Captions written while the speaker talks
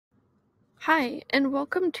Hi, and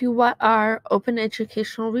welcome to What Are Open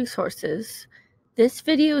Educational Resources? This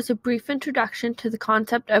video is a brief introduction to the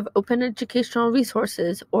concept of open educational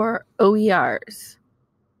resources, or OERs.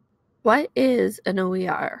 What is an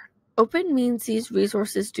OER? Open means these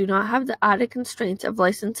resources do not have the added constraints of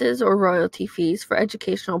licenses or royalty fees for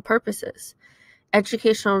educational purposes.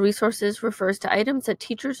 Educational resources refers to items that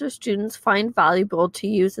teachers or students find valuable to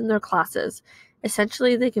use in their classes.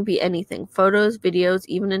 Essentially, they can be anything: photos, videos,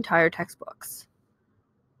 even entire textbooks.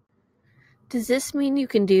 Does this mean you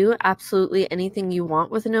can do absolutely anything you want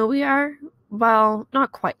with an OER? Well,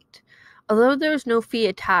 not quite. Although there is no fee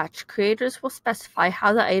attached, creators will specify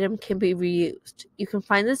how the item can be reused. You can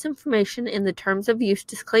find this information in the Terms of Use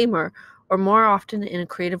disclaimer, or more often in a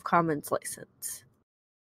Creative Commons license.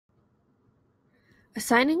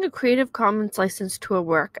 Assigning a Creative Commons license to a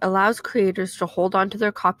work allows creators to hold onto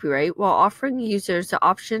their copyright while offering users the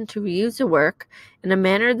option to reuse the work in a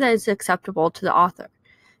manner that is acceptable to the author.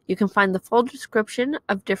 You can find the full description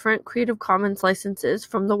of different Creative Commons licenses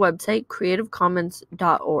from the website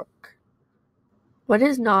creativecommons.org. What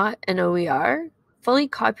is not an OER? Fully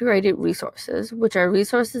copyrighted resources, which are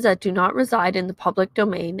resources that do not reside in the public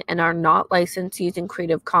domain and are not licensed using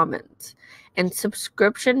Creative Commons. And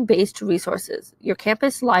subscription-based resources. Your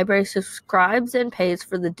campus library subscribes and pays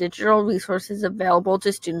for the digital resources available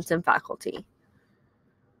to students and faculty.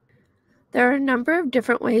 There are a number of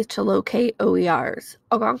different ways to locate OERs.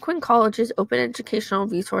 Algonquin College's Open Educational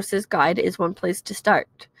Resources Guide is one place to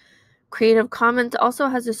start. Creative Commons also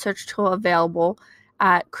has a search tool available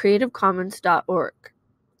at creativecommons.org.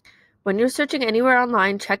 When you're searching anywhere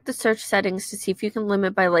online, check the search settings to see if you can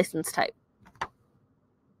limit by license type.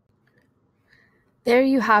 There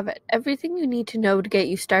you have it, everything you need to know to get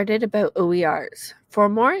you started about OERs. For a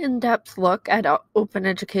more in-depth look at open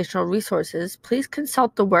educational resources, please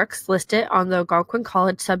consult the works listed on the Algonquin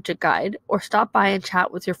College Subject Guide or stop by and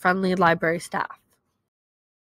chat with your friendly library staff.